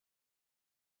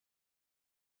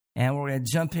And we're going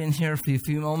to jump in here for a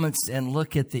few moments and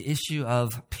look at the issue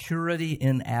of purity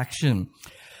in action.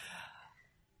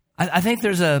 I think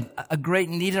there's a great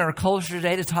need in our culture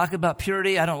today to talk about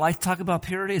purity. I don't like to talk about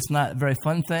purity. It's not a very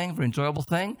fun thing, very enjoyable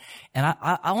thing. And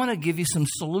I want to give you some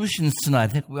solutions tonight. I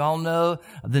think we all know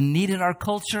the need in our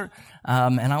culture.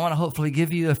 And I want to hopefully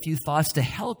give you a few thoughts to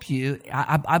help you.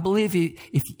 I believe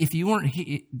if you weren't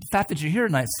here, the fact that you're here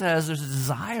tonight says there's a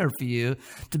desire for you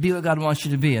to be what God wants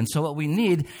you to be. And so what we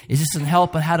need is just some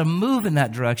help on how to move in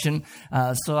that direction.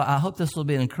 So I hope this will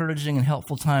be an encouraging and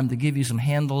helpful time to give you some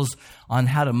handles on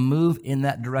how to move in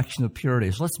that direction of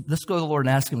purity. So let's go to the Lord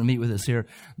and ask Him to meet with us here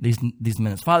these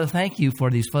minutes. Father, thank you for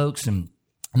these folks, and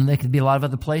they could be a lot of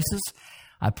other places.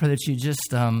 I pray that you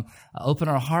just open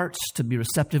our hearts to be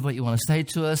receptive to what you want to say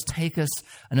to us. Take us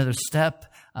another step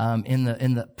in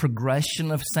the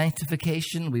progression of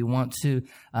sanctification. We want to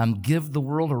give the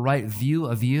world a right view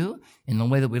of you in the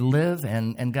way that we live.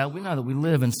 And God, we know that we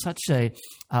live in such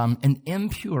an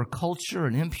impure culture,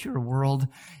 an impure world,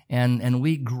 and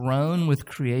we groan with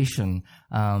creation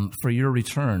for your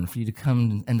return, for you to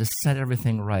come and to set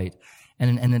everything right.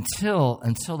 And until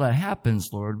that happens,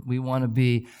 Lord, we want to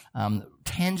be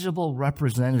tangible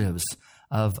representatives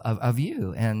of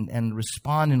you and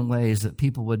respond in ways that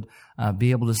people would be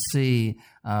able to see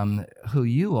who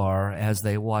you are as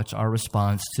they watch our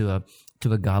response to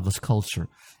a godless culture.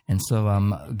 And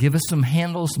so give us some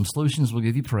handles, some solutions. We'll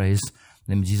give you praise. In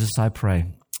the name of Jesus, I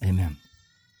pray. Amen.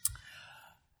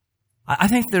 I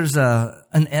think there's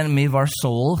an enemy of our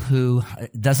soul who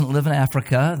doesn't live in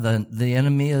Africa. The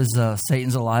enemy is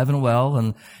Satan's alive and well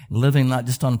and living not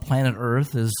just on planet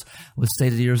Earth, as was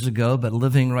stated years ago, but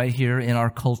living right here in our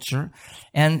culture.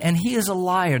 And he is a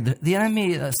liar. The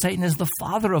enemy, Satan, is the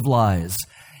father of lies.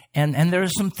 And there are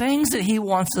some things that he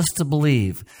wants us to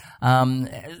believe.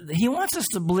 He wants us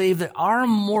to believe that our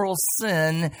moral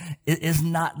sin is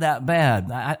not that bad.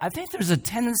 I think there's a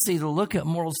tendency to look at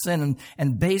moral sin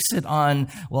and base it on,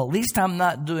 well, at least I'm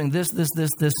not doing this,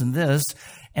 and this.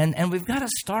 And we've got to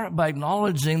start by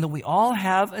acknowledging that we all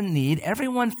have a need.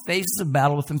 Everyone faces a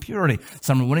battle with impurity.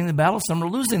 Some are winning the battle, some are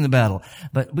losing the battle.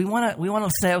 But we want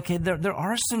to say, okay, there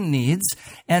are some needs,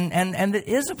 and there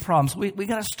is a problem. So we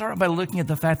got to start by looking at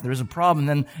the fact that there is a problem,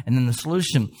 and then the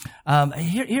solution.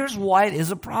 Here's why it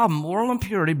is a problem. Moral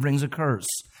impurity brings a curse.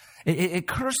 It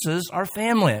curses our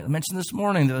family. I mentioned this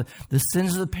morning, the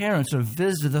sins of the parents are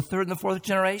visited the third and the fourth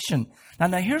generation.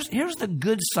 Now here's the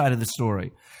good side of the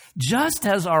story. Just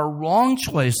as our wrong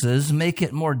choices make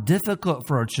it more difficult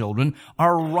for our children,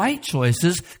 our right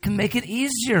choices can make it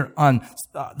easier on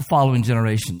the following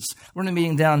generations. We're in a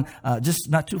meeting down just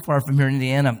not too far from here in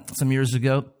Indiana some years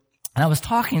ago. And I was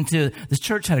talking to, this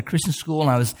church had a Christian school,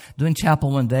 and I was doing chapel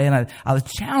one day, and I was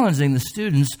challenging the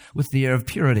students with the air of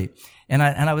purity. And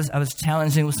I was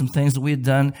challenging with some things that we had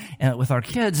done with our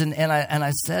kids, and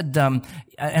I said, a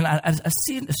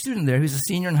student there who's a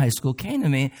senior in high school came to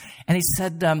me, and he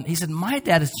said, my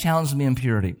dad has challenged me in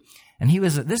purity. And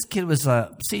this kid was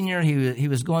a senior. He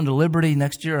was going to Liberty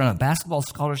next year on a basketball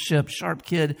scholarship, sharp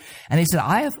kid. And he said,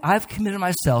 I've committed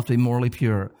myself to be morally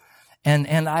pure. And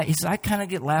he said, I kind of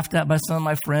get laughed at by some of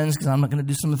my friends because I'm not going to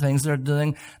do some of the things they're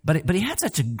doing. But he had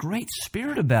such a great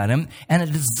spirit about him and a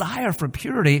desire for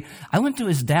purity. I went to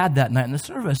his dad that night in the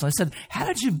service. I said, how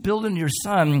did you build into your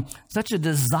son such a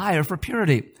desire for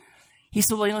purity? He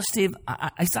said, well, Steve,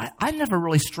 I never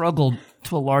really struggled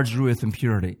to a large degree with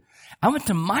impurity. I went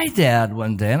to my dad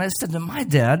one day, and I said to my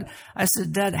dad,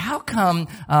 Dad, how come,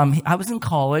 I was in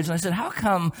college, and I said, how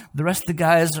come the rest of the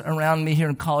guys around me here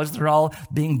in college, they're all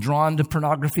being drawn to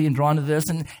pornography and drawn to this,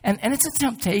 and it's a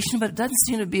temptation, but it doesn't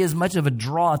seem to be as much of a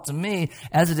draw to me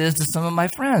as it is to some of my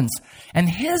friends. And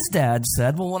his dad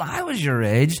said, well, when I was your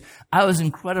age, I was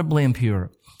incredibly impure.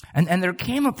 And there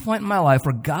came a point in my life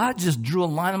where God just drew a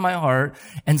line in my heart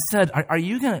and said, "Are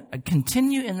you going to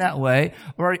continue in that way,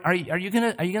 or are you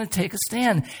going to take a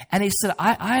stand?" And he said,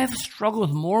 "I have struggled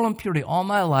with moral impurity all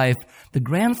my life." The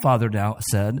grandfather now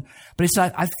said, but he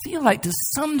said, "I feel like to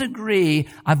some degree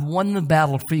I've won the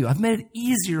battle for you. I've made it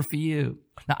easier for you."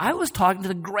 Now I was talking to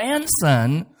the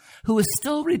grandson who was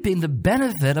still reaping the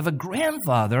benefit of a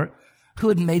grandfather who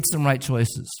had made some right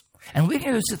choices. And we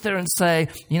can sit there and say,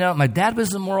 my dad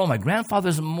was immoral, my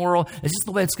grandfather's immoral, it's just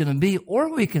the way it's going to be.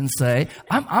 Or we can say,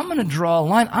 I'm going to draw a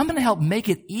line. I'm going to help make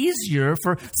it easier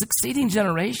for succeeding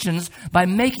generations by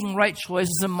making right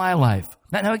choices in my life.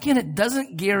 Now again, it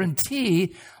doesn't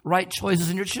guarantee right choices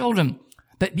in your children.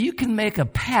 But you can make a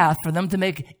path for them to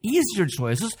make easier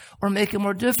choices or make it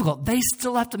more difficult. They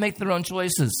still have to make their own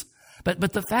choices.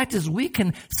 But the fact is, we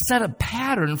can set a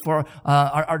pattern for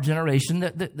our generation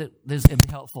that is going to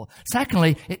be helpful.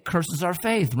 Secondly, it curses our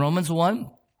faith. Romans 1.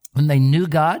 When they knew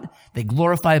God, they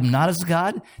glorified him not as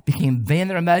God, became vain in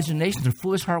their imaginations, their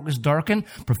foolish heart was darkened,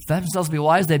 professed themselves to be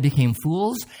wise, they became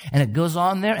fools. And it goes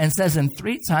on there and says in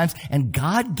 3 times, and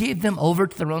God gave them over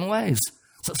to their own ways.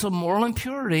 So moral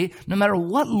impurity, no matter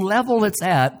what level it's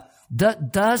at,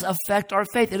 does affect our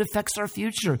faith. It affects our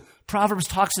future. Proverbs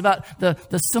talks about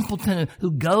the simpleton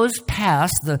who goes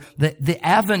past the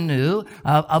avenue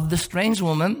of the strange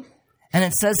woman, and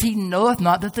it says he knoweth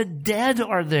not that the dead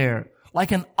are there.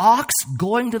 Like an ox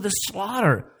going to the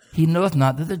slaughter, he knoweth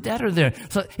not that the dead are there.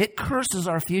 So it curses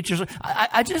our future. So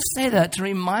I just say that to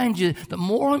remind you that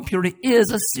moral impurity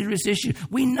is a serious issue.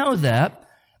 We know that,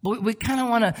 but we kind of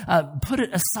want to put it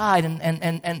aside,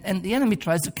 and the enemy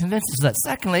tries to convince us of that.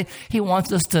 Secondly, he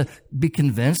wants us to be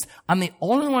convinced. I'm the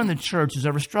only one in the church who's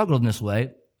ever struggled in this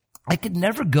way. I could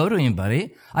never go to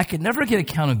anybody. I could never get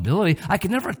accountability. I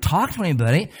could never talk to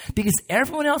anybody because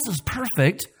everyone else is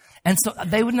perfect. And so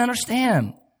they wouldn't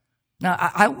understand. Now,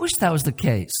 I wish that was the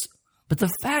case. But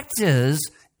the fact is,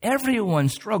 everyone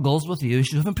struggles with the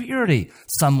issue of impurity.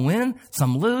 Some win,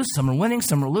 some lose, some are winning,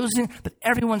 some are losing, but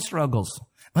everyone struggles.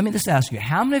 Let me just ask you,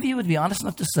 how many of you would be honest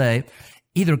enough to say,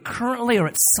 either currently or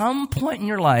at some point in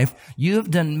your life, you have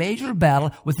done major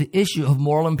battle with the issue of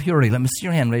moral impurity? Let me see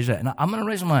your hand, raise that. And I'm going to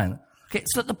raise mine. Okay,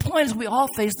 so the point is we all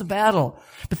face the battle.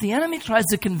 But the enemy tries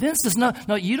to convince us, no,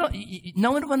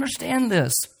 no one will understand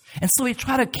this. And so we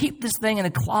try to keep this thing in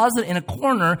a closet, in a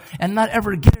corner, and not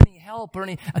ever get any help or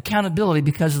any accountability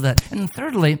because of that. And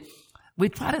thirdly, we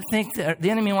try to think that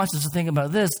the enemy wants us to think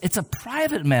about this. It's a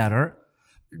private matter.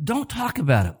 Don't talk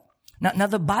about it. Now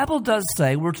the Bible does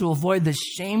say we're to avoid the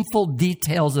shameful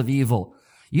details of evil.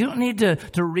 You don't need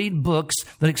to read books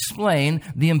that explain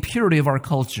the impurity of our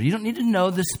culture. You don't need to know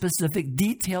the specific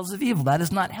details of evil. That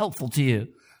is not helpful to you.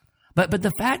 But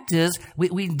the fact is,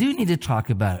 we do need to talk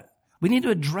about it. We need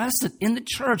to address it in the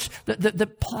church.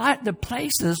 The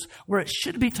places where it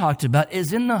should be talked about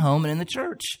is in the home and in the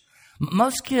church.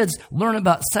 Most kids learn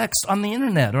about sex on the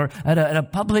internet or at a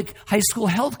public high school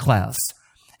health class.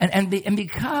 And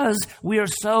because we are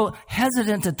so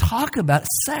hesitant to talk about it,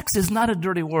 sex is not a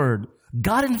dirty word.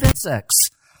 God invented sex.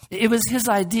 It was his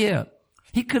idea.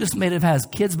 He could have made it have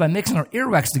kids by mixing our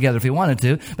earwax together if he wanted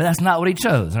to, but that's not what he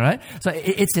chose, all right? So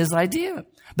it's his idea.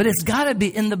 But it's got to be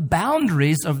in the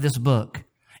boundaries of this book.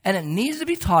 And it needs to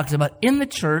be talked about in the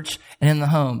church and in the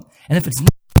home. And if it's not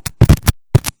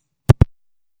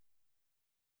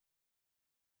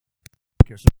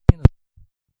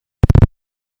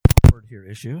here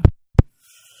issue.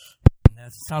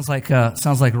 That sounds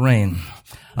like rain.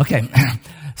 Okay.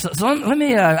 So let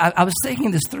me I was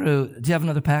thinking this through. Do you have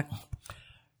another pack?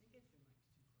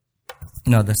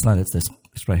 No, that's not it.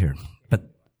 It's right here.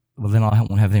 Well, then I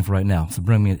won't have anything for right now. So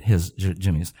bring me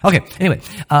Jimmy's. Okay. Anyway,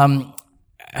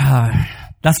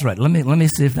 that's right. Let me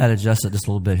see if that adjusts it just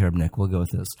a little bit here, Nick. We'll go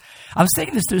with this. I was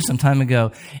thinking this through some time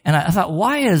ago, and I thought,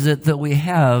 why is it that we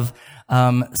have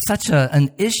such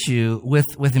an issue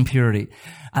with impurity?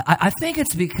 I think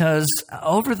it's because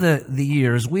over the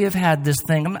years we have had this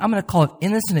thing. I'm going to call it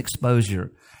innocent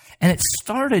exposure. And it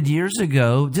started years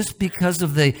ago just because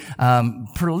of the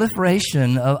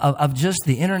proliferation of just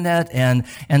the internet, and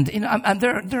you know,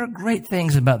 there are great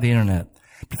things about the internet.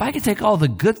 But if I could take all the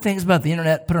good things about the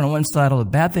internet, put it on one side, all the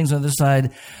bad things on the other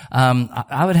side,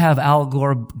 I would have Al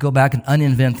Gore go back and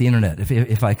uninvent the internet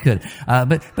if I could.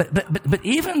 But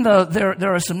even though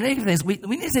there are some negative things, we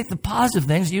need to take the positive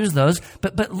things, use those,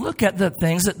 but look at the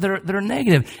things that are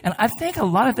negative. And I think a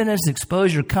lot of innocent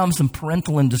exposure comes from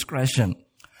parental indiscretion.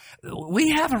 We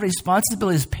have a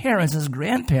responsibility as parents, as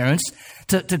grandparents,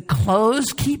 to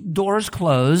keep doors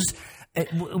closed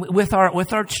with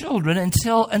our children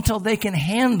until they can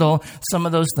handle some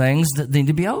of those things that need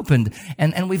to be opened.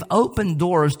 And we've opened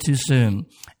doors too soon.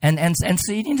 And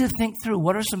so you need to think through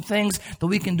what are some things that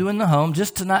we can do in the home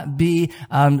just to not be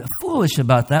foolish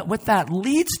about that. What that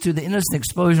leads to, the innocent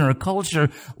exposure in our culture,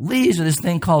 leads to this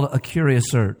thing called a curious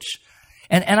search.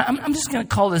 And I'm just going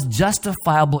to call this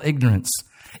justifiable ignorance.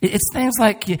 It's things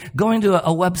like going to a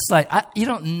website. You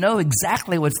don't know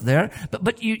exactly what's there,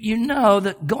 but you know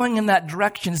that going in that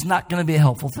direction is not going to be a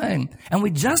helpful thing. And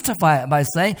we justify it by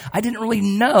saying, I didn't really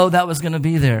know that was going to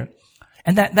be there.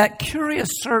 And that curious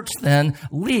search then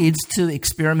leads to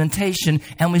experimentation,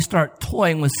 and we start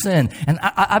toying with sin. And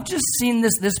I've just seen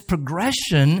this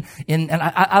progression and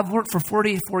I've worked for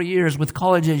 44 years with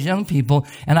college-age young people,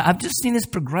 and I've just seen this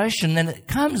progression, and it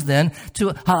comes then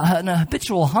to an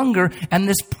habitual hunger and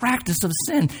this practice of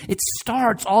sin. It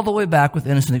starts all the way back with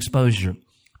innocent exposure.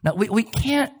 Now, we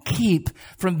can't keep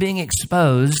from being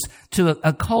exposed to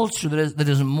a culture that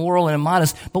is immoral and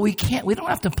immodest, but we don't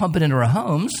have to pump it into our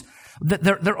homes.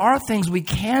 There are things we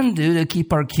can do to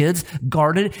keep our kids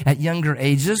guarded at younger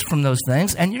ages from those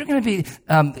things, and you're going to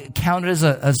be counted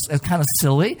as kind of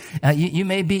silly. You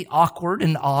may be awkward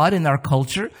and odd in our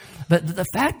culture, but the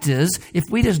fact is, if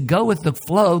we just go with the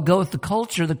flow, go with the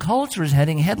culture is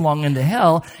heading headlong into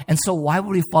hell, and so why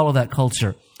would we follow that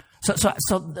culture?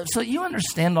 So you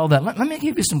understand all that. Let me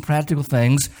give you some practical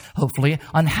things, hopefully,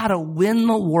 on how to win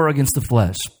the war against the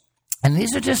flesh. And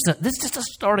this is just a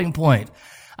starting point.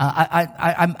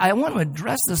 I want to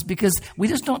address this because we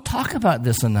just don't talk about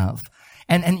this enough.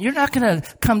 And you're not going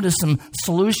to come to some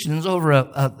solutions over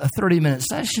a 30-minute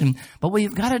session, but what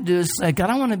you've got to do is say, God,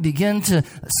 I want to begin to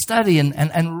study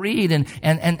and read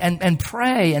and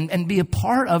pray and be a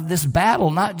part of this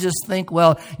battle, not just think,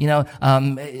 well,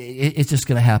 it's just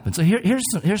going to happen. So here's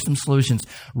some solutions.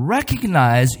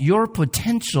 Recognize your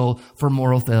potential for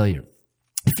moral failure.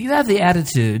 If you have the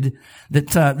attitude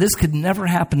that this could never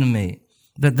happen to me,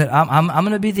 that I'm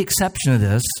going to be the exception of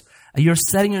this, you're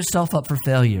setting yourself up for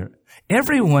failure.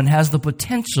 Everyone has the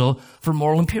potential for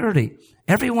moral impurity.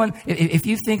 Everyone, if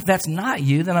you think that's not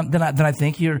you, then I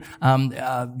think you're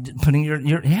putting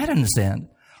your head in the sand.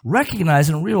 Recognize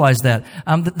and realize that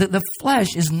the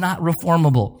flesh is not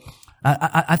reformable.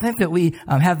 I think that we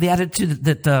have the attitude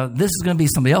that this is going to be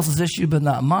somebody else's issue, but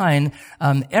not mine.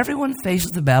 Everyone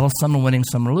faces the battle. Some are winning,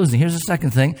 some are losing. Here's the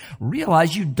second thing.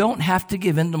 Realize you don't have to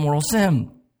give in to moral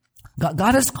sin.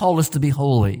 God has called us to be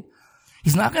holy.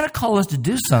 He's not going to call us to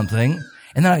do something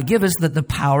and then give us the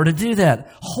power to do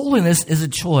that. Holiness is a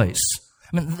choice.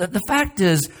 I mean, the fact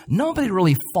is, nobody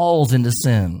really falls into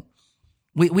sin.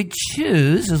 We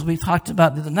choose, as we talked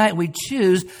about the other night, we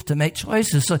choose to make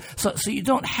choices. So you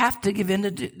don't have to give in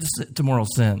to moral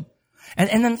sin.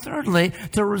 And then thirdly,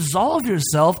 to resolve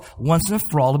yourself once and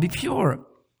for all to be pure.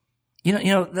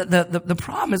 The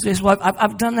problem is, well,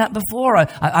 I've done that before.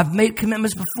 I've made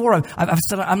commitments before. I've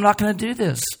said I'm not going to do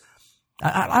this.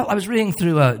 I was reading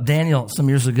through Daniel some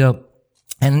years ago,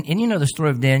 and you know the story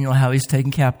of Daniel, how he's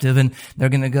taken captive, and they're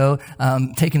going to go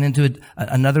taken into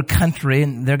another country,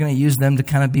 and they're going to use them to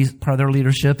kind of be part of their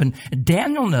leadership. And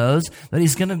Daniel knows that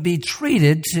he's going to be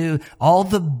treated to all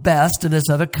the best of this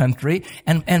other country,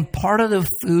 and part of the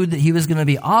food that he was going to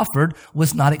be offered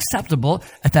was not acceptable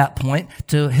at that point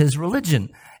to his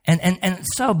religion. And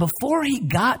so before he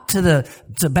got to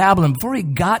Babylon, before he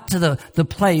got to the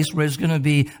place where he's going to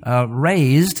be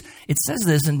raised, it says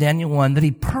this in Daniel 1, that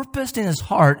he purposed in his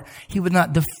heart he would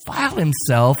not defile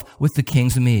himself with the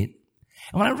king's meat.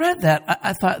 And when I read that,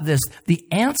 I thought this: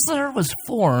 the answer was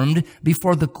formed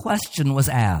before the question was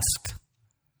asked.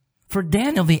 For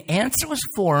Daniel, the answer was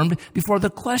formed before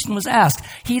the question was asked.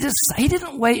 He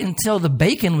didn't wait until the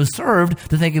bacon was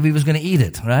served to think if he was going to eat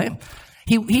it, right?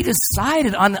 He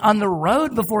decided on the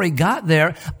road before he got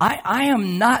there, I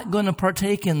am not going to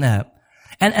partake in that.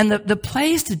 And the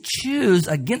place to choose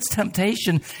against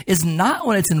temptation is not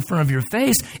when it's in front of your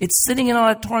face. It's sitting in an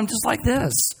auditorium just like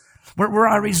this, where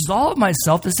I resolve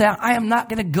myself to say, I am not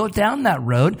going to go down that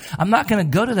road. I'm not going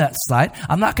to go to that site.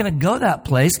 I'm not going to go that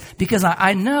place, because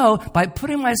I know by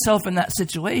putting myself in that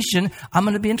situation, I'm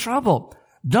going to be in trouble.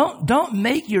 Don't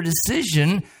make your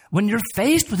decision when you're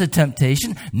faced with a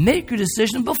temptation. Make your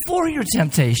decision before your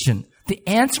temptation. The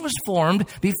answer was formed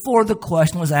before the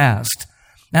question was asked.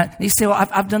 Now, you say, well,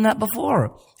 I've done that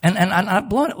before, and I've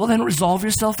blown it. Well, then resolve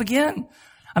yourself again.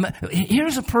 I mean,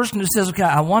 here's a person who says, okay,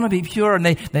 I want to be pure, and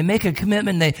they make a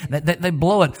commitment, they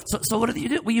blow it. So what do you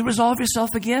do? Well, you resolve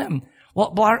yourself again.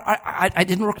 Well, I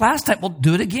didn't work last time. Well,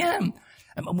 do it again.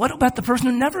 What about the person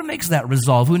who never makes that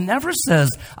resolve, who never says,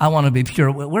 I want to be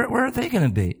pure? Where are they going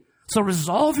to be? So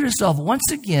resolve yourself once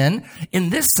again in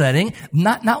this setting,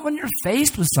 not when you're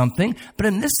faced with something, but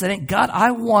in this setting, God,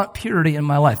 I want purity in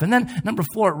my life. And then number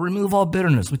 4, remove all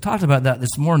bitterness. We talked about that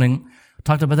this morning. We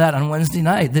talked about that on Wednesday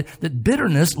night, that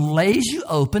bitterness lays you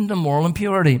open to moral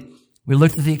impurity. We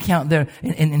looked at the account there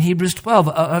in Hebrews 12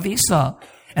 of Esau.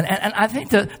 And I think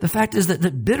the fact is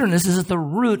that bitterness is at the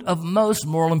root of most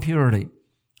moral impurity.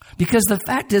 Because the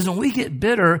fact is, when we get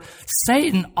bitter,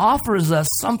 Satan offers us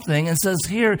something and says,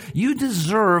 here, you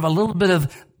deserve a little bit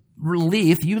of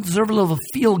relief. You deserve a little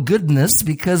feel-goodness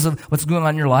because of what's going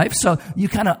on in your life. So you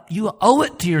owe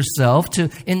it to yourself to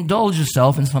indulge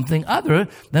yourself in something other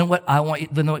than what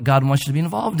God wants you to be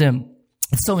involved in.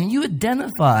 And so when you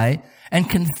identify and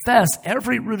confess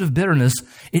every root of bitterness,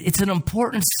 it's an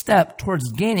important step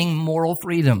towards gaining moral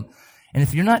freedom. And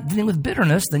if you're not dealing with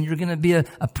bitterness, then you're going to be a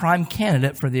prime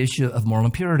candidate for the issue of moral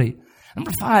impurity.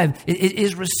 Number 5, it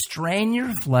is restrain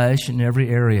your flesh in every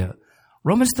area.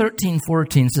 Romans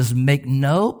 13:14 says, make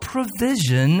no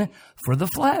provision for the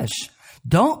flesh.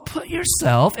 Don't put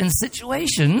yourself in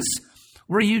situations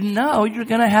where you know you're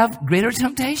going to have greater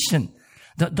temptation.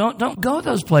 Don't go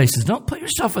those places. Don't put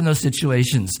yourself in those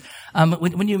situations.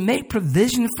 When you make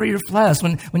provision for your flesh,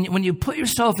 when you put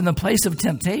yourself in the place of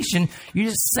temptation, you're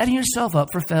just setting yourself up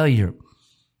for failure.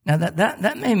 Now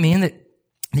that may mean that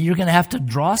you're going to have to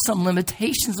draw some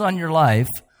limitations on your life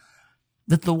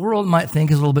that the world might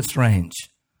think is a little bit strange.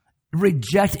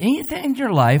 Reject anything in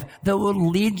your life that will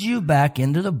lead you back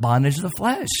into the bondage of the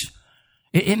flesh.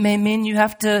 It may mean you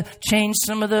have to change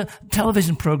some of the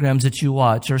television programs that you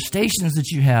watch, or stations that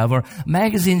you have, or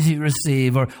magazines you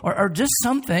receive, or just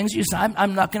some things you say,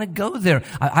 I'm not going to go there.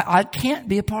 I can't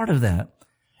be a part of that.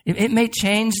 It may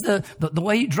change the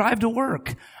way you drive to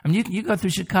work. I mean, you go through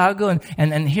Chicago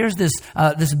and here's this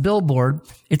billboard.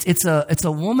 It's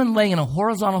a woman laying in a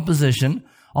horizontal position.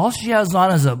 All she has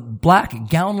on is a black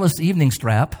gownless evening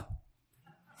strap.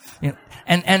 You know,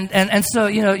 and so,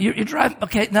 you drive,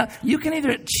 okay, now you can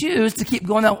either choose to keep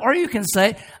going that, or you can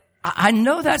say, I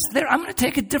know that's there. I'm going to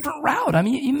take a different route. I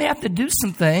mean, you may have to do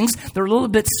some things that are a little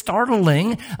bit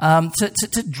startling,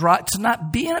 to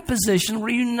not be in a position where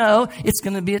you know it's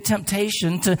going to be a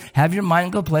temptation to have your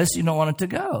mind go places you don't want it to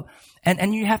go.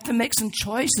 And you have to make some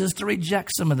choices to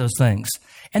reject some of those things.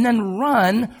 And then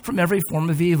run from every form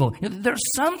of evil. There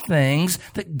are some things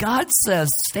that God says,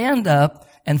 stand up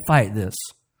and fight this.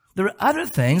 There are other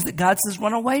things that God says,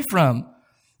 run away from.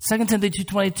 2 Timothy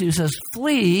 2:22 says,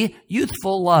 flee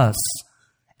youthful lusts.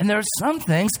 And there are some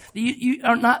things that you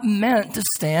are not meant to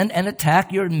stand and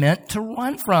attack. You're meant to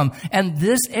run from. And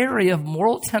this area of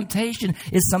moral temptation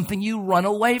is something you run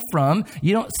away from.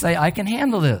 You don't say, I can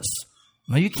handle this.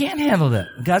 No, you can't handle that.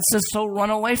 God says, so run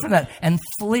away from that and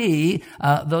flee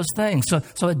those things.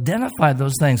 So identify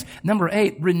those things. Number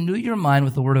 8, renew your mind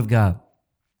with the Word of God.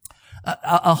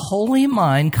 A holy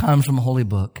mind comes from a holy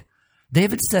book.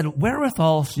 David said,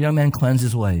 wherewithal shall a young man cleanse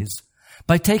his ways?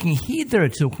 By taking heed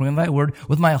thereto, according to thy word,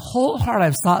 with my whole heart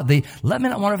I've sought thee. Let me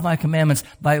not wander from thy commandments.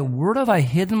 Thy word have I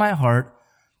hid in my heart,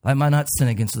 that I might not sin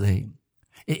against thee.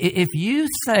 If you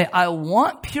say, I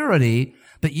want purity,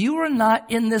 but you are not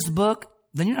in this book,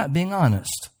 then you're not being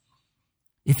honest.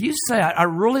 If you say, I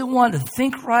really want to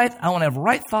think right, I want to have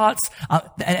right thoughts,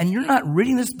 and you're not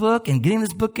reading this book and getting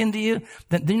this book into you,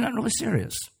 then you're not really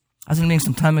serious. I was in a meeting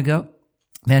some time ago.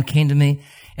 A man came to me,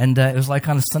 and it was like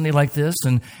on a Sunday like this,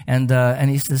 and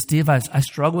he said, Steve, I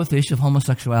struggle with the issue of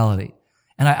homosexuality.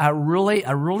 And I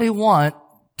really want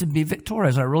to be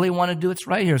victorious. I really want to do what's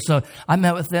right here. So I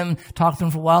met with them, talked to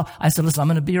them for a while. I said, listen, I'm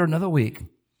going to be here another week.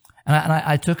 And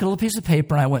I took a little piece of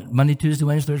paper, and I went Monday, Tuesday,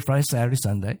 Wednesday, Thursday, Friday, Saturday,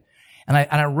 Sunday. And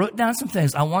I wrote down some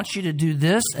things. I want you to do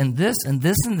this and this and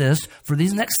this and this for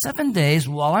these next 7 days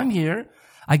while I'm here.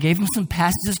 I gave him some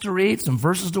passages to read, some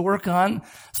verses to work on,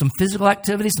 some physical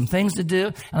activities, some things to do.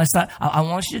 And I said, I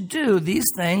want you to do these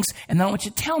things, and then I want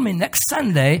you to tell me next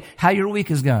Sunday how your week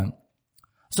has gone.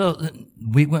 So the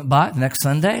week went by. The next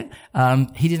Sunday,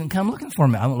 he didn't come looking for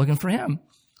me. I went looking for him.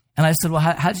 And I said, well,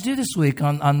 how'd you do this week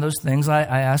on those things I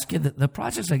asked you, the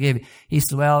projects I gave you? He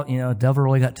said, well, devil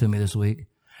really got to me this week.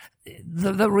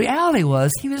 The reality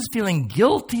was he was feeling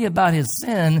guilty about his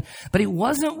sin, but he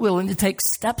wasn't willing to take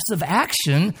steps of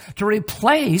action to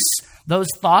replace those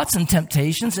thoughts and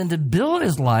temptations and to build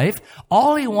his life.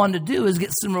 All he wanted to do is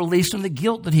get some release from the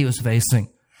guilt that he was facing.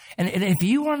 And if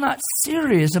you are not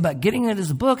serious about getting into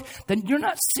this book, then you're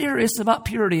not serious about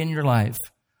purity in your life.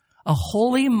 A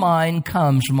holy mind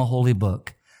comes from a holy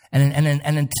book.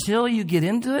 And until you get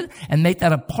into it and make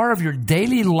that a part of your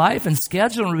daily life and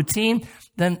schedule and routine,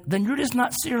 then you're just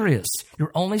not serious.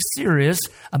 You're only serious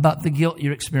about the guilt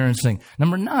you're experiencing.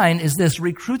 Number 9 is this: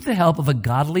 recruit the help of a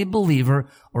godly believer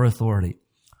or authority.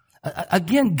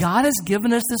 Again, God has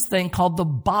given us this thing called the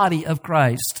body of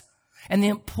Christ. And the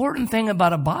important thing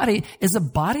about a body is a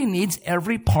body needs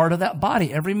every part of that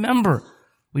body, every member.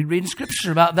 We read in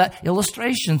Scripture about that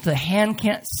illustration. The hand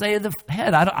can't say to the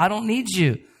head, I don't need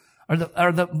you. Or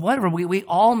the whatever. We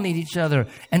all need each other.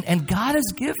 And God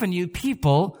has given you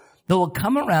people that will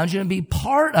come around you and be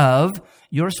part of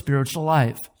your spiritual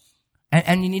life.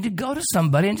 And you need to go to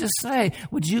somebody and just say,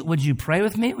 would you pray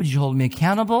with me? Would you hold me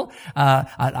accountable?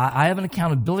 I have an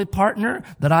accountability partner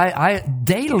that I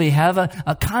daily have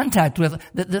a contact with.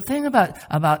 The thing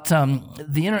about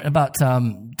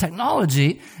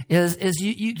technology is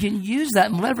you can use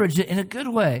that and leverage it in a good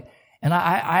way. And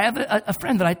I have a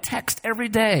friend that I text every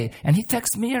day, and he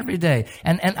texts me every day.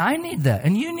 And I need that,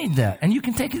 and you need that, and you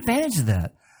can take advantage of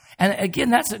that. And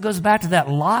again, it goes back to that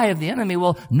lie of the enemy.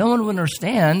 Well, no one will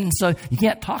understand, and so you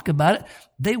can't talk about it.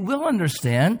 They will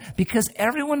understand because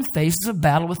everyone faces a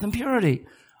battle with impurity.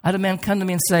 I had a man come to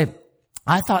me and say,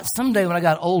 I thought someday when I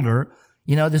got older,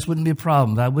 this wouldn't be a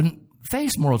problem, that I wouldn't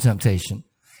face moral temptation.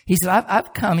 He said,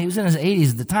 I've come, he was in his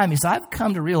 80s at the time, he said, I've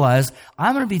come to realize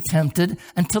I'm going to be tempted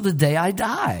until the day I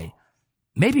die.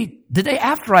 Maybe the day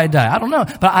after I die, I don't know.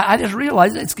 But I just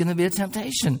realized it's going to be a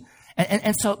temptation.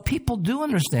 And so people do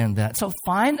understand that. So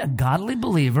find a godly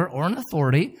believer or an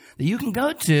authority that you can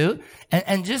go to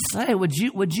and just say, would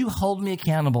you hold me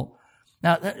accountable?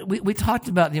 Now, we talked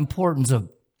about the importance of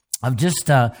just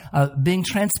being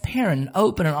transparent and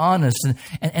open and honest.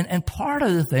 And part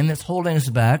of the thing that's holding us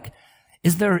back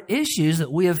is there are issues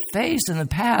that we have faced in the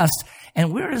past,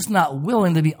 and we're just not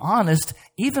willing to be honest,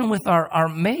 even with our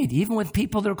mate, even with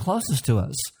people that are closest to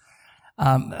us.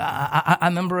 I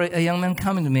remember a young man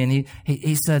coming to me, and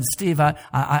he said, Steve,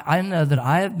 I know that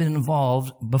I have been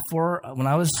involved before, when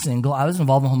I was single, I was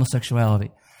involved in homosexuality.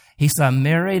 He said, I'm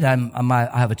married, I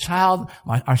have a child,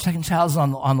 our second child is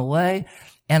on the way.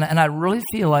 And I really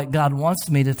feel like God wants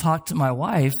me to talk to my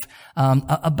wife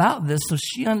about this so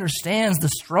she understands the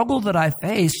struggle that I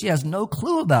face. She has no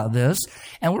clue about this.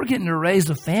 And we're getting to raise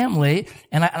a family.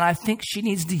 And I think she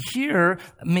needs to hear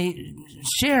me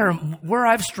share where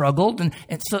I've struggled. And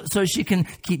so she can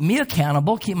keep me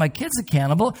accountable, keep my kids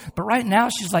accountable. But right now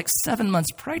she's like 7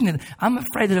 months pregnant. I'm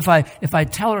afraid that if I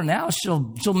tell her now,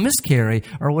 she'll miscarry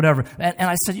or whatever. And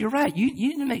I said, you're right. You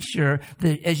need to make sure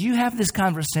that as you have this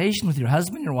conversation with your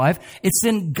husband, your wife, it's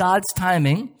in God's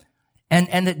timing,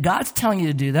 and that God's telling you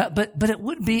to do that, but it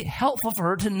would be helpful for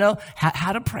her to know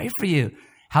how to pray for you,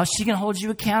 how she can hold you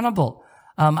accountable.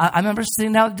 I remember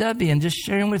sitting down with Debbie and just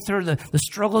sharing with her the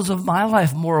struggles of my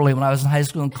life morally when I was in high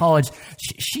school and college.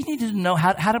 She needed to know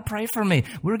how to pray for me.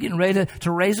 We were getting ready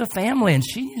to raise a family, and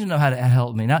she needed to know how to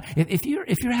help me. Now, if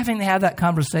you're having to have that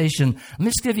conversation, let me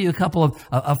just give you a couple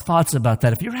of thoughts about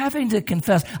that. If you're having to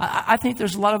confess, I think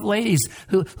there's a lot of ladies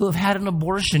who have had an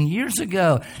abortion years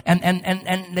ago,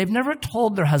 and they've never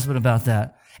told their husband about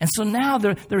that. And so now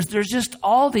there's just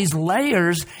all these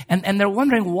layers, and they're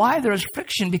wondering why there's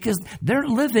friction, because they're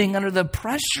living under the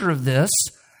pressure of this.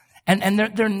 And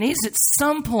there needs at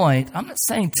some point, I'm not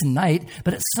saying tonight,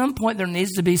 but at some point there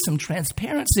needs to be some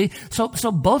transparency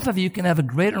so both of you can have a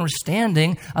greater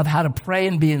understanding of how to pray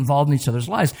and be involved in each other's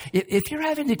lives. If you're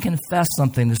having to confess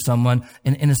something to someone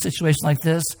in a situation like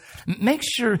this, make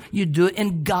sure you do it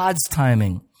in God's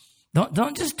timing.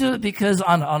 Don't just do it because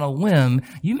on a whim.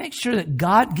 You make sure that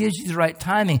God gives you the right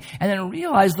timing, and then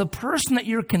realize the person that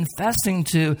you're confessing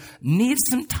to needs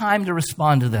some time to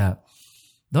respond to that.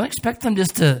 Don't expect them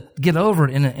just to get over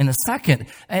it in a second.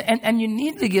 And you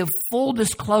need to give full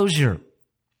disclosure.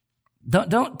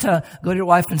 Don't go to your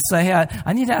wife and say, hey,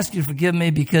 I need to ask you to forgive me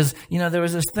because, there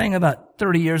was this thing about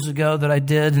 30 years ago that I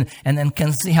did, and then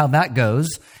can see how that goes.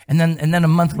 And then a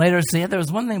month later say, yeah, there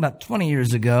was one thing about 20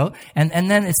 years ago.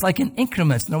 And then it's like in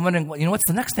increments. And they're wondering, what's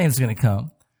the next thing that's going to come?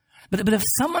 But if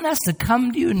someone has to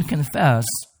come to you and confess,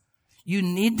 you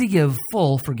need to give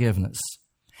full forgiveness.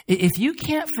 If you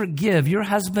can't forgive your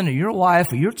husband or your wife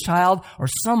or your child or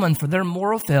someone for their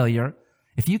moral failure,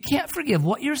 if you can't forgive,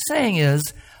 what you're saying is,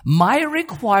 my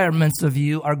requirements of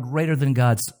you are greater than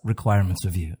God's requirements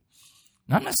of you.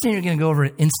 Now, I'm not saying you're going to go over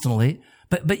it instantly,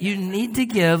 but you need to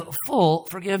give full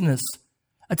forgiveness.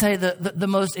 I tell you, the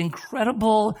most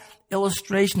incredible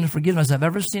illustration of forgiveness I've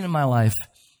ever seen in my life.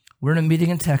 We're in a meeting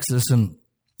in Texas, and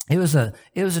it was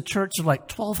a church of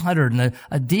like 1,200, and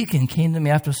a deacon came to me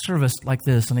after service like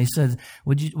this, and he said,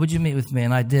 would you meet with me?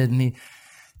 And I did, and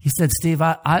he said, Steve,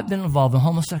 I've been involved in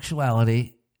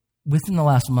homosexuality within the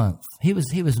last month. He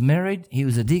was married. He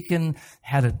was a deacon,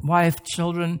 had a wife,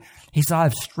 children. He said,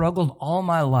 I've struggled all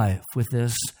my life with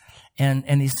this.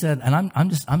 And he said, and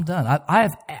I'm done.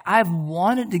 I've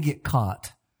wanted to get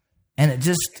caught, and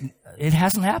it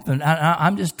hasn't happened.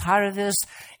 I'm just tired of this,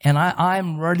 and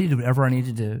I'm ready to do whatever I need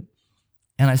to do.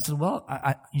 And I said, well,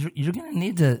 you're going to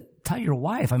need to tell your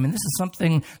wife. I mean, this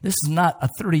is not a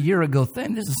 30-year ago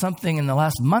thing. This is something in the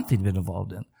last month he'd been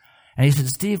involved in. And he said,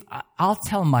 Steve, I'll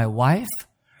tell my wife.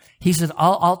 He said,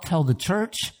 I'll tell the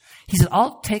church. He said,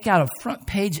 I'll take out a front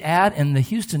page ad in the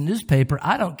Houston newspaper.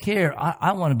 I don't care.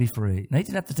 I want to be free. Now, he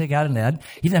didn't have to take out an ad.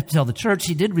 He didn't have to tell the church.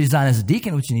 He did resign as a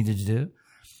deacon, which he needed to do.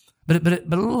 But a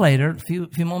little later, a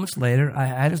few moments later, I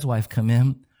had his wife come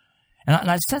in. And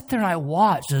I sat there and I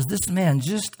watched as this man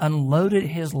just unloaded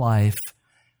his life.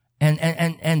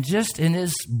 And just in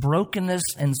his brokenness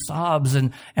and sobs,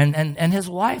 and his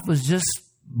wife was just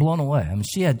blown away. I mean,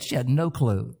 she had no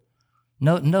clue,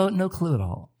 no clue at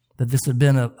all that this had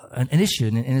been an issue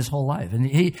in his whole life. And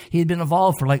he had been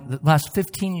involved for like the last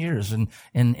 15 years in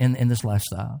this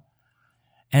lifestyle.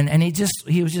 And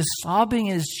he was just sobbing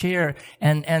in his chair,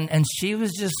 and she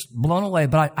was just blown away.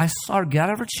 But I saw her get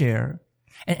out of her chair,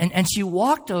 and she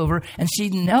walked over, and she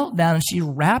knelt down, and she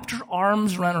wrapped her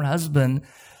arms around her husband,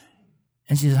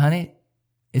 and she said, honey,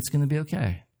 it's going to be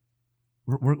okay.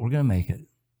 We're going to make it.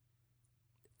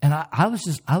 And I was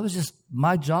just,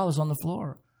 my jaw was on the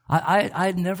floor. I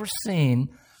had never seen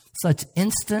such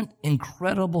instant,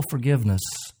 incredible forgiveness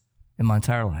in my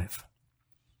entire life.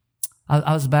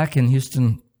 I was back in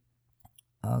Houston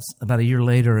about a year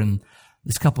later, and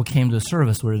this couple came to a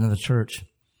service. We were in another church.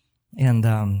 And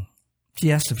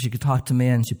she asked if she could talk to me,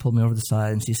 and she pulled me over to the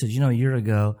side, and she said, a year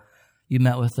ago, you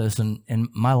met with us, and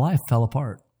my life fell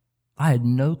apart. I had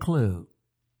no clue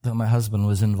that my husband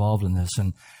was involved in this,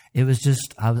 and it was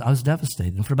just, I was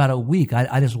devastated. And for about a week,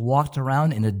 I just walked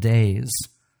around in a daze,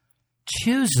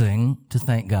 choosing to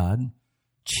thank God,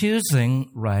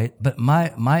 choosing right, but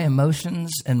my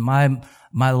emotions and my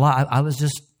life, I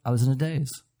was in a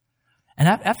daze. And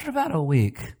after about a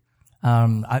week,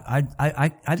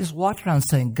 I just walked around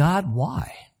saying, God,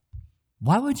 why?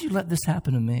 Why would you let this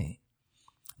happen to me?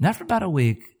 And after about a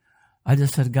week, I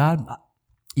just said, God,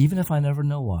 even if I never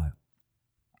know why,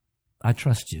 I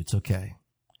trust you. It's okay.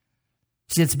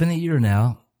 See, it's been a year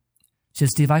now. She said,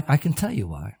 Steve, I can tell you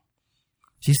why.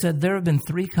 She said, there have been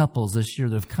 3 couples this year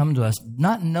that have come to us,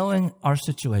 not knowing our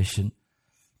situation,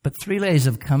 but 3 ladies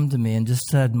have come to me and just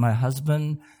said, my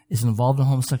husband is involved in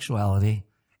homosexuality.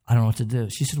 I don't know what to do.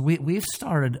 She said, we've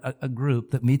started a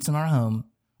group that meets in our home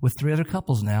with 3 other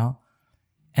couples now,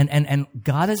 and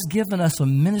God has given us a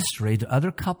ministry to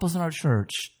other couples in our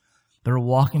church that are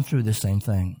walking through the same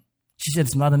thing. She said,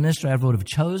 it's not a ministry I ever would have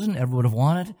chosen, ever would have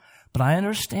wanted, but I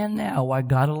understand now why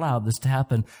God allowed this to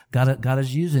happen. God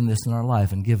is using this in our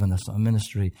life and given us a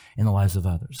ministry in the lives of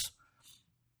others.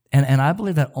 And I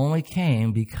believe that only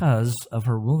came because of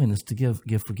her willingness to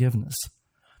give forgiveness.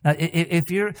 Now,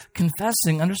 if you're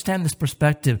confessing, understand this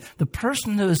perspective. The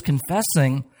person who is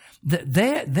confessing,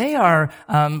 they are,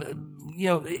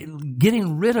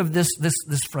 getting rid of this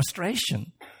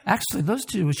frustration. Actually, those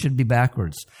two should be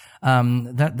backwards.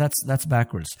 That's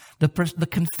backwards. The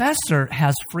confessor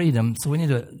has freedom, so we need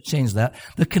to change that.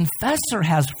 The confessor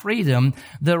has freedom.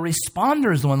 The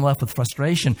responder is the one left with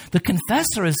frustration. The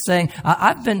confessor is saying,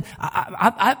 I've been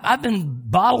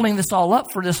bottling this all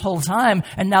up for this whole time,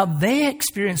 and now they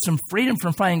experience some freedom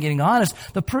from finally getting honest.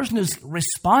 The person who's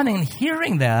responding and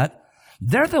hearing that,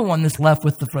 they're the one that's left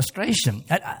with the frustration.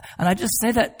 And I just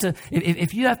say that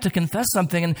if you have to confess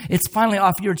something and it's finally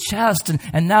off your chest,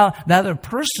 and now the other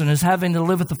person is having to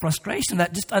live with the frustration,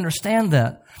 that just understand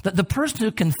that the person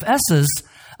who confesses,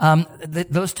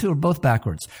 those two are both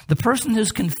backwards. The person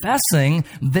who's confessing,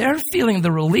 they're feeling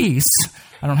the release.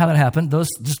 I don't know how that happened. Those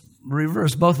just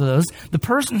reverse both of those. The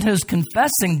person who's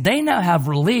confessing, they now have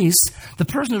release. The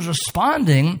person who's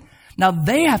responding, now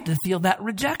they have to feel that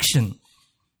rejection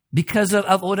because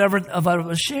of whatever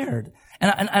was shared.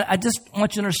 And I just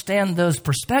want you to understand those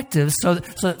perspectives so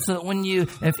that when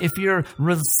if you're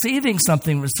receiving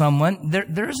something with someone,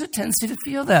 there's a tendency to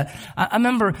feel that. I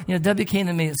remember, Debbie came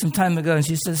to me some time ago and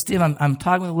she said, Steve, I'm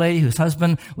talking with a lady whose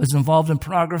husband was involved in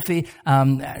pornography.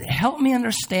 Help me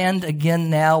understand again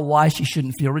now why she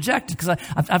shouldn't feel rejected. Because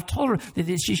I've told her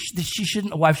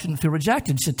that a wife shouldn't feel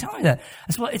rejected. She said, tell me that.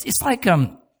 I said, well, it's like,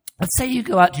 let's say you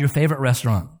go out to your favorite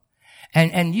restaurant.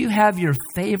 And you have your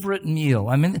favorite meal.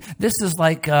 I mean, this is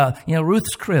like,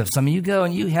 Ruth's Chris. I mean, you go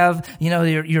and you have,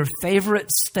 your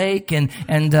favorite steak and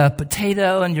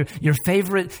potato and your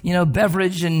favorite,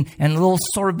 beverage and a little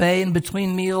sorbet in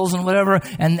between meals and whatever.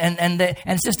 And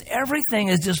it's just everything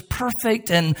is just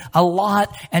perfect and a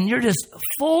lot. And you're just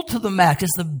full to the max.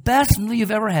 It's the best meal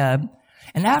you've ever had.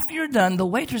 And after you're done, the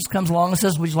waitress comes along and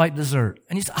says, would you like dessert?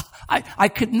 And you say,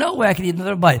 no way I could eat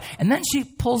another bite. And then she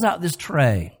pulls out this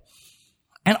tray.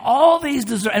 And all these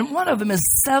desserts, and one of them is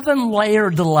 7-layer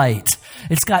delight.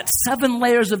 It's got 7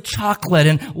 layers of chocolate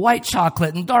and white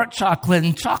chocolate and dark chocolate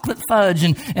and chocolate fudge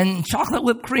and chocolate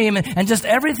whipped cream and just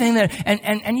everything there.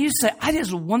 And you say, I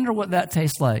just wonder what that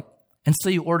tastes like. And so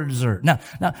you order dessert. Now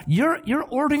your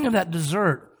ordering of that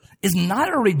dessert is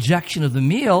not a rejection of the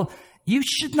meal. You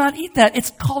should not eat that.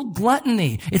 It's called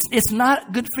gluttony. It's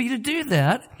not good for you to do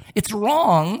that. It's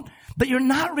wrong. But you're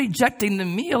not rejecting the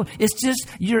meal. It's just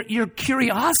your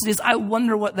curiosity is, I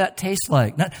wonder what that tastes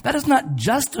like. Now, that does not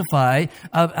justify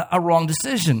a wrong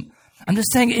decision. I'm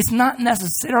just saying it's not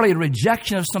necessarily a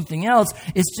rejection of something else.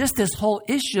 It's just this whole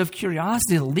issue of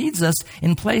curiosity that leads us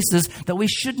in places that we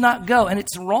should not go. And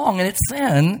it's wrong and it's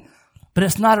sin. but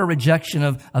it's not a rejection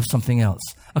of something else.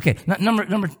 Okay,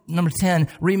 number 10,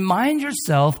 remind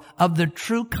yourself of the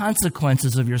true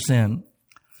consequences of your sin.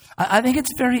 I think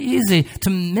it's very easy to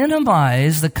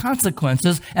minimize the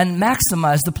consequences and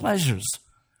maximize the pleasures.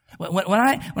 When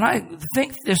I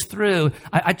think this through,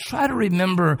 I try to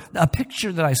remember a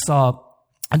picture that I saw,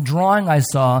 a drawing I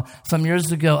saw some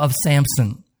years ago of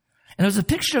Samson. And it was a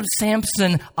picture of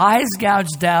Samson, eyes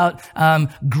gouged out,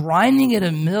 grinding at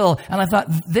a mill. And I thought,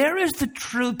 there is the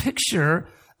true picture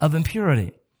of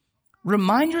impurity.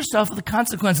 Remind yourself of the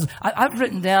consequences. I've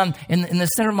written down in the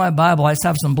center of my Bible, I just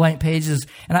have some blank pages,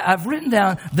 and I've written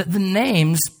down the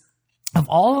names of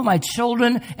all of my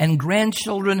children and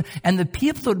grandchildren and the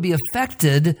people that would be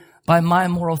affected by my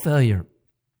moral failure.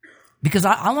 Because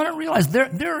I want to realize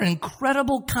there are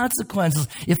incredible consequences.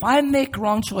 If I make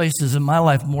wrong choices in my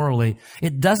life morally,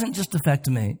 it doesn't just affect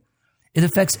me. It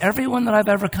affects everyone that I've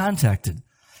ever contacted.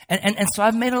 And so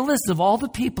I've made a list of all the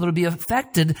people that would be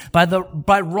affected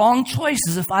by wrong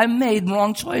choices if I made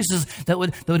wrong choices that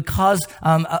would cause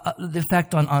the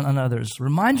effect on others.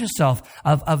 Remind yourself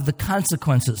of the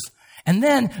consequences. And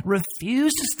then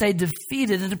refuse to stay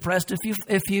defeated and depressed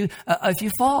if you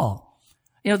fall.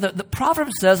 You know, the proverb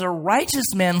says a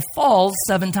righteous man falls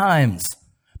 7 times,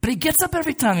 but he gets up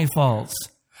every time he falls.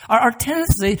 Our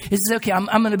tendency is to say, okay, I'm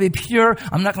going to be pure.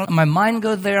 I'm not going to let my mind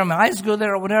go there, my eyes go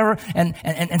there, or whatever. And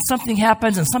something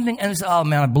happens, and you say, oh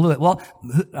man, I blew it. Well,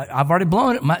 I've already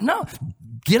blown it. No,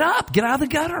 get up, get out of the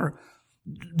gutter.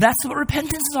 That's what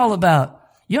repentance is all about.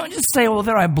 You don't just say, well,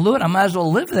 there, I blew it. I might as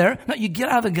well live there. No, you get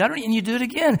out of the gutter and you do it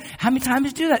again. How many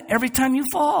times do you do that? Every time you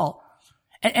fall.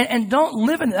 And don't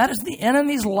live in it. That is the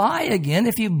enemy's lie again.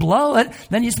 If you blow it,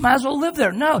 then you might as well live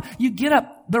there. No, you get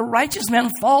up. The righteous man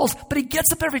falls, but he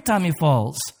gets up every time he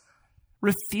falls.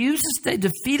 Refuse to stay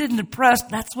defeated and depressed.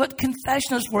 That's what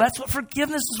confession is for. That's what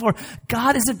forgiveness is for.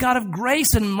 God is a God of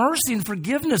grace and mercy and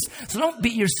forgiveness. So don't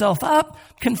beat yourself up.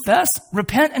 Confess,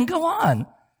 repent, and go on.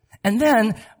 And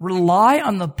then rely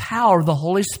on the power of the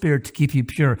Holy Spirit to keep you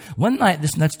pure. One night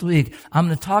this next week, I'm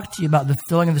going to talk to you about the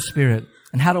filling of the Spirit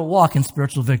and how to walk in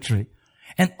spiritual victory.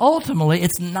 And ultimately,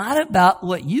 it's not about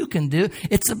what you can do.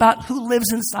 It's about who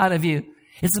lives inside of you.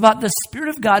 It's about the Spirit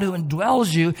of God who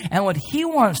indwells you and what He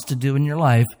wants to do in your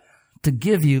life to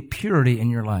give you purity in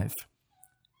your life.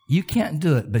 You can't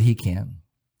do it, but He can.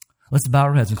 Let's bow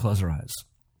our heads and close our eyes.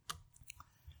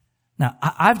 Now,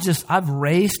 I've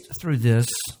raced through this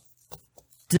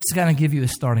just to kind of give you a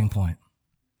starting point.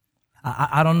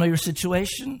 I don't know your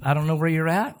situation. I don't know where you're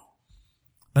at.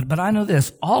 But I know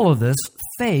this, all of us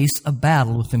face a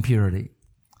battle with impurity.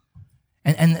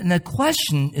 And the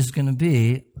question is going to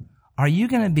be, are you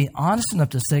going to be honest enough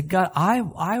to say, God,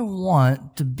 I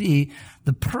want to be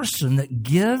the person that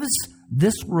gives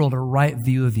this world a right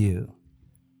view of you.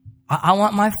 I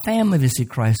want my family to see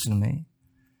Christ in me.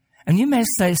 And you may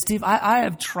say, Steve, I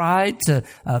have tried to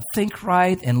think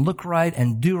right and look right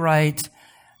and do right,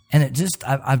 and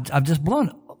I've just blown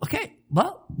it. Okay,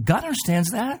 well, God understands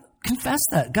that. Confess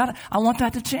that. God, I want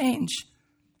that to change.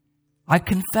 I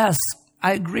confess.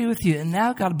 I agree with you. And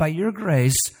now, God, by your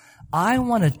grace, I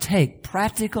want to take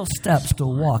practical steps to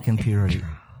walk in purity.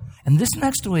 And this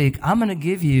next week, I'm going to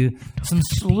give you some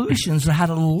solutions on how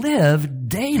to live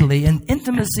daily in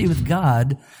intimacy with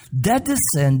God, dead to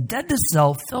sin, dead to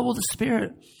self, filled with the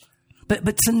Spirit.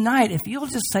 But tonight, if you'll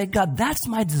just say, God, that's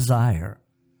my desire.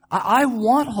 I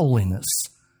want holiness.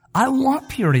 I want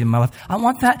purity in my life. I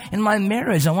want that in my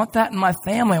marriage. I want that in my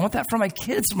family. I want that for my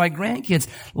kids, for my grandkids.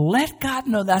 Let God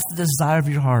know that's the desire of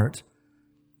your heart.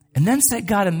 And then say,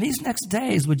 God, in these next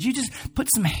days, would you just put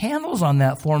some handles on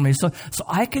that for me so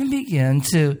I can begin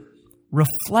to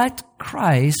reflect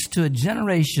Christ to a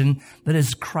generation that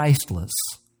is Christless.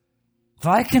 If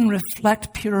I can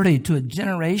reflect purity to a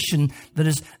generation that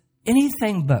is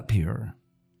anything but pure.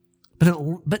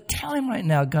 But tell him right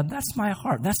now, God, that's my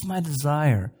heart. That's my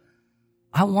desire.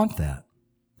 I want that.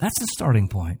 That's the starting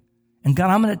point. And God,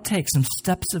 I'm going to take some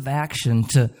steps of action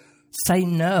to say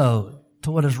no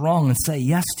to what is wrong and say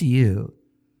yes to you.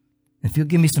 If you'll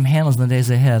give me some handles in the days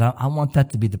ahead, I want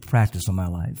that to be the practice of my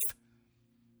life.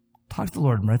 Talk to the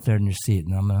Lord right there in your seat,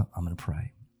 and I'm going to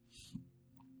pray.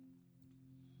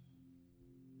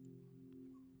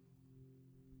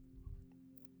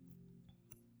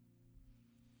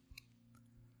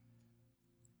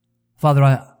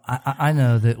 Father, I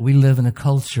know that we live in a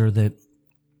culture that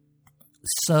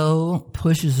so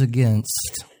pushes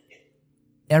against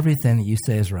everything that you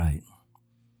say is right.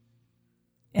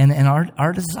 And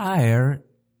our desire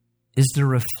is to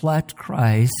reflect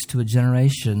Christ to a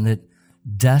generation that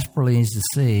desperately needs to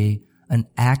see an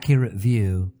accurate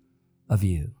view of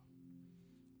you.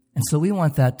 And so we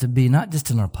want that to be not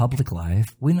just in our public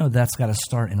life. We know that's got to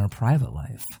start in our private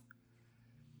life.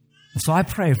 And so I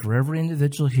pray for every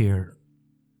individual here,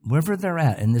 wherever they're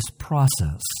at in this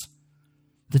process,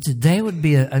 that today would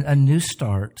be a new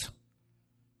start.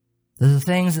 That the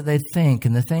things that they think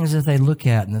and the things that they look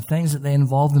at and the things that they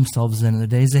involve themselves in the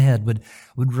days ahead would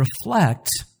reflect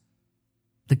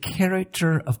the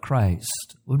character of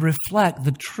Christ, would reflect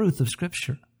the truth of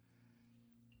Scripture.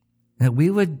 That we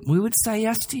would say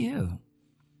yes to you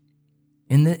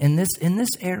in this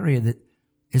area that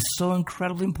is so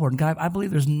incredibly important. God, I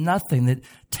believe there's nothing that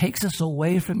takes us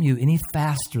away from you any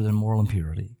faster than moral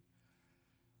impurity.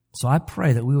 So I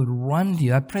pray that we would run to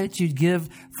you. I pray that you'd give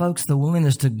folks the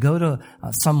willingness to go to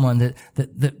someone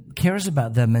that cares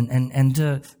about them and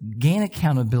to gain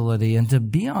accountability and to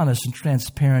be honest and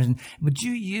transparent. And would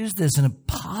you use this in a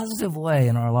positive way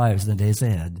in our lives in the days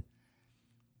ahead?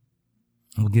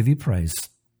 And we'll give you praise.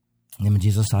 In the name of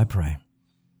Jesus, I pray.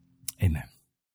 Amen.